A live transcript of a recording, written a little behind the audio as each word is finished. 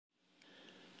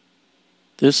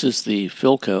This is the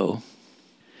Philco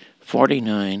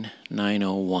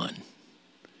 49901.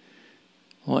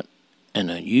 What an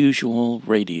unusual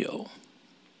radio.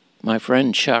 My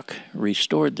friend Chuck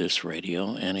restored this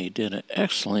radio and he did an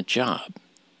excellent job.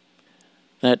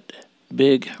 That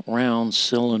big round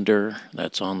cylinder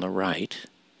that's on the right,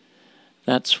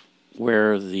 that's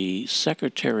where the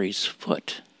secretary's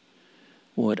foot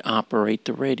would operate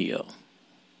the radio.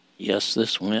 Yes,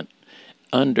 this went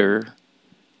under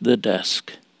the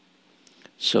desk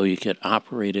so you could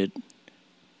operate it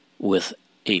with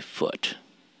a foot.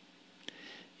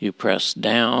 You press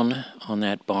down on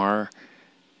that bar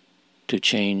to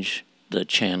change the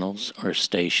channels or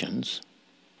stations,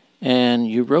 and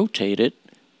you rotate it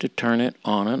to turn it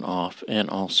on and off, and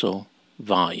also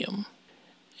volume.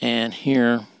 And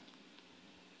here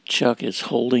Chuck is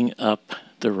holding up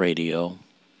the radio.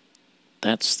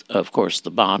 That's of course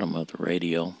the bottom of the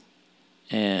radio,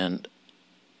 and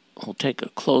we'll take a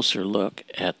closer look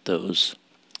at those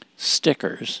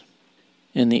stickers.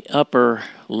 In the upper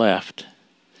left,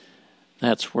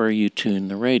 that's where you tune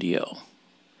the radio.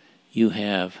 You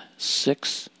have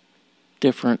 6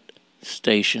 different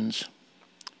stations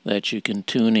that you can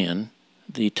tune in.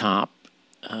 The top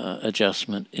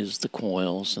adjustment is the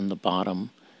coils, and the bottom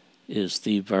is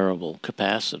the variable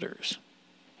capacitors.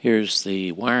 Here's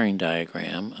the wiring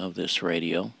diagram of this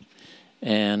radio,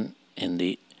 and in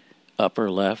the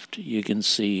upper left you can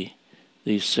see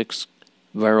the 6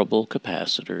 variable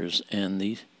capacitors and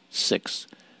the 6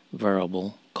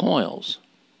 variable coils.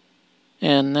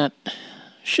 And that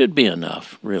should be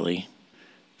enough, really,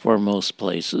 for most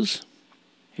places.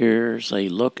 Here's a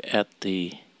look at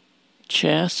the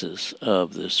chassis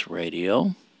of this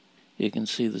radio. You can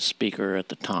see the speaker at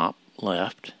the top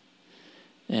left,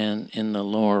 and in the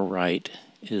lower right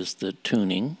is the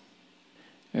tuning.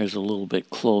 There's a little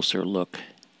bit closer look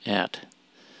at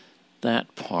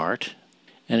that part.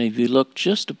 And if you look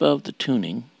just above the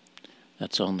tuning,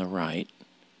 that's on the right,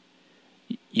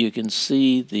 you can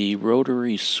see the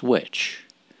rotary switch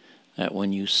that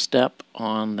when you step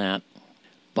on that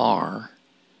bar,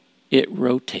 it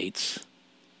rotates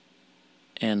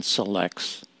and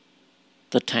selects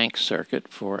the tank circuit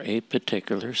for a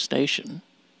particular station.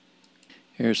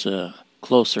 Here's a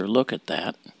closer look at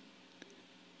that.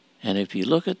 And if you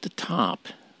look at the top,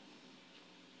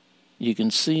 you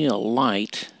can see a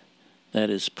light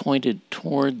that is pointed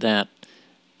toward that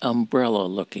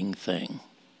umbrella-looking thing.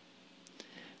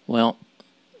 Well,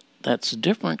 that's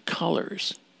different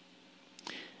colors.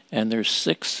 And there's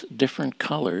 6 different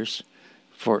colors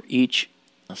for each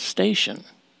station.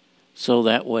 So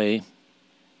that way,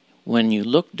 when you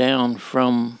look down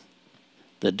from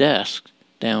the desk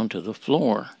down to the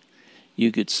floor,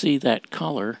 you could see that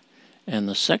color, and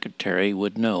the secretary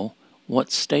would know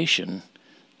what station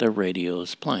the radio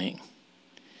is playing.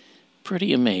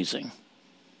 Pretty amazing.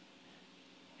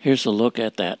 Here's a look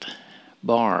at that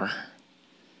bar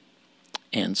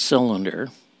and cylinder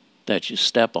that you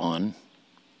step on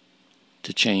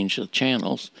to change the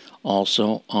channels,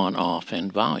 also on, off,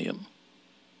 and volume.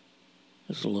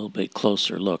 There's a little bit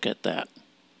closer look at that.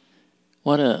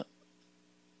 What a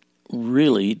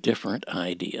really different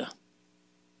idea.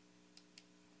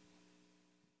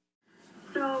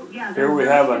 Here we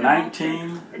have a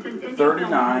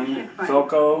 1939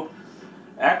 Philco.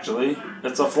 Actually,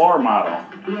 it's a floor model.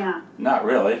 Yeah. Not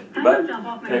really, but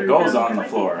it goes on the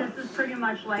floor.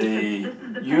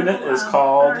 The unit is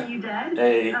called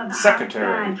a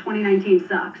secretary. 2019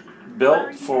 sucks.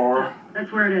 Built for,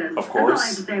 that's where it is. of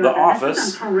course, the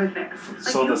office.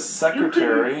 So the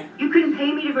secretary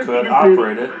could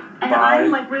operate it by their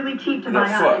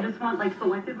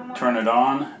foot. Turn it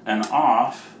on and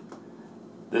off.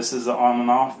 This is the on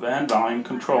and off and volume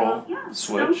control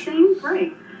switch.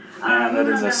 And it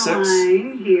is a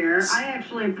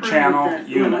 6-channel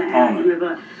unit only.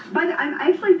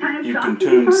 You can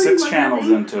tune 6 channels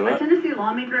into it, pre-tuned.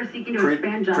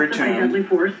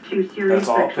 That's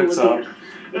all it picks up.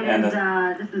 And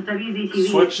to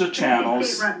switch the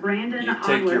channels, you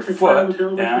take your foot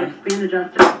and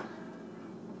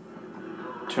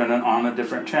turn it on a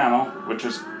different channel, which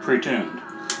is pre-tuned.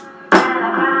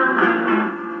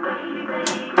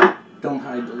 Don't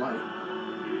hide the light.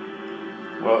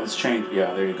 Well, it's changed.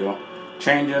 Yeah, there you go.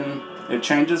 It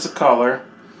changes the color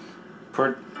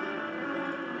per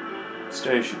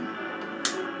station.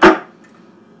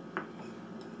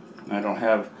 I don't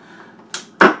have,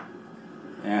 the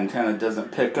antenna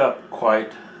doesn't pick up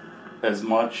quite as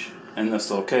much in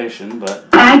this location, but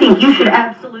I think you should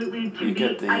absolutely you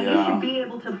get the you should be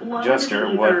able to blow gesture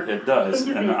of what it does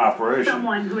in the operation.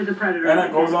 Someone who is a predator. And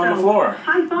it goes on the floor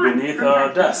beneath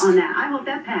a desk. On that. I hope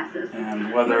that passes.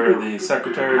 And whether the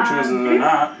secretary chooses or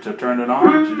not to turn it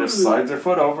on, she just slides her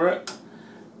foot over it,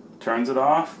 turns it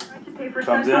off,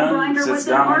 comes in, sits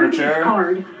down on her chair,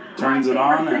 turns it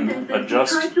on, and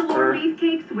adjusts her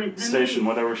station,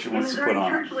 whatever she wants to put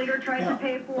on.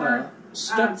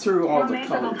 Step through all the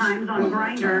colors.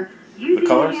 The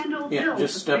colors? Yeah,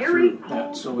 just step through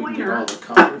that so we can get all the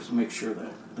colors and make sure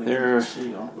that they can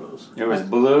see all those. There was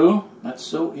blue. That's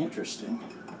so interesting.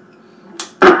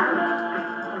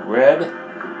 Red.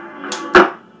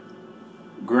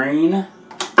 Green.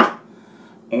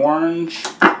 Orange.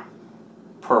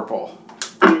 Purple.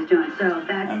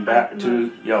 And back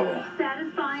to yellow.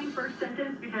 Satisfying first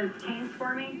sentence because Kane's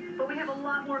squirmy, but we have a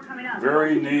lot more coming up.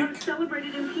 Very unique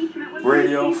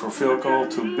radio for Philco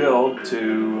to build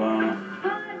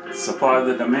to supply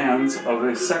the demands of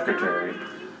a secretary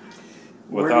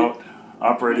without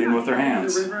operating with their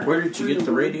hands. Where did you get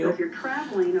the radio?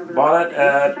 Bought it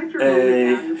at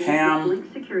a ham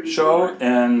show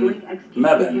in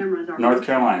Mebane, North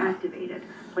Carolina.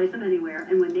 Place them anywhere,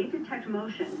 and when they detect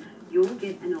motion, you'll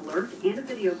get an alert and a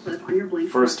video clip on your Blink.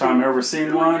 First time ever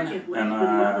seen one, and it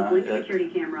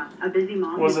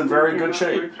was in very good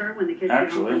shape.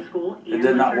 Actually, it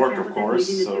did not work, of course,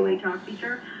 so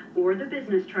or the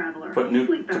business traveler. Put new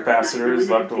capacitors,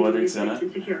 electrolytics in it,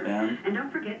 and don't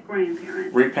forget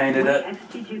grandparents. Repainted it.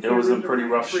 It was in pretty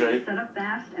rough shape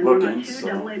looking,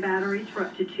 so batteries for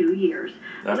up to 2 years.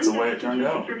 That's the way it turned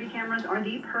out. Cameras are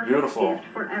the perfect Beautiful. Gift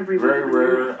for everyone. Very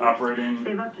rare operating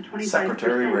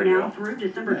secretary radio. Through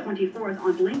December 24th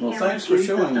on Blink. Well, thanks for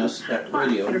showing us that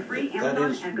radio. That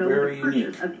is very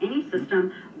unique. Of any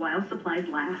system while supplies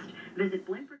last. Visit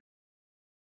Blink.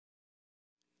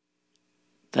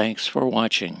 Thanks for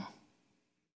watching.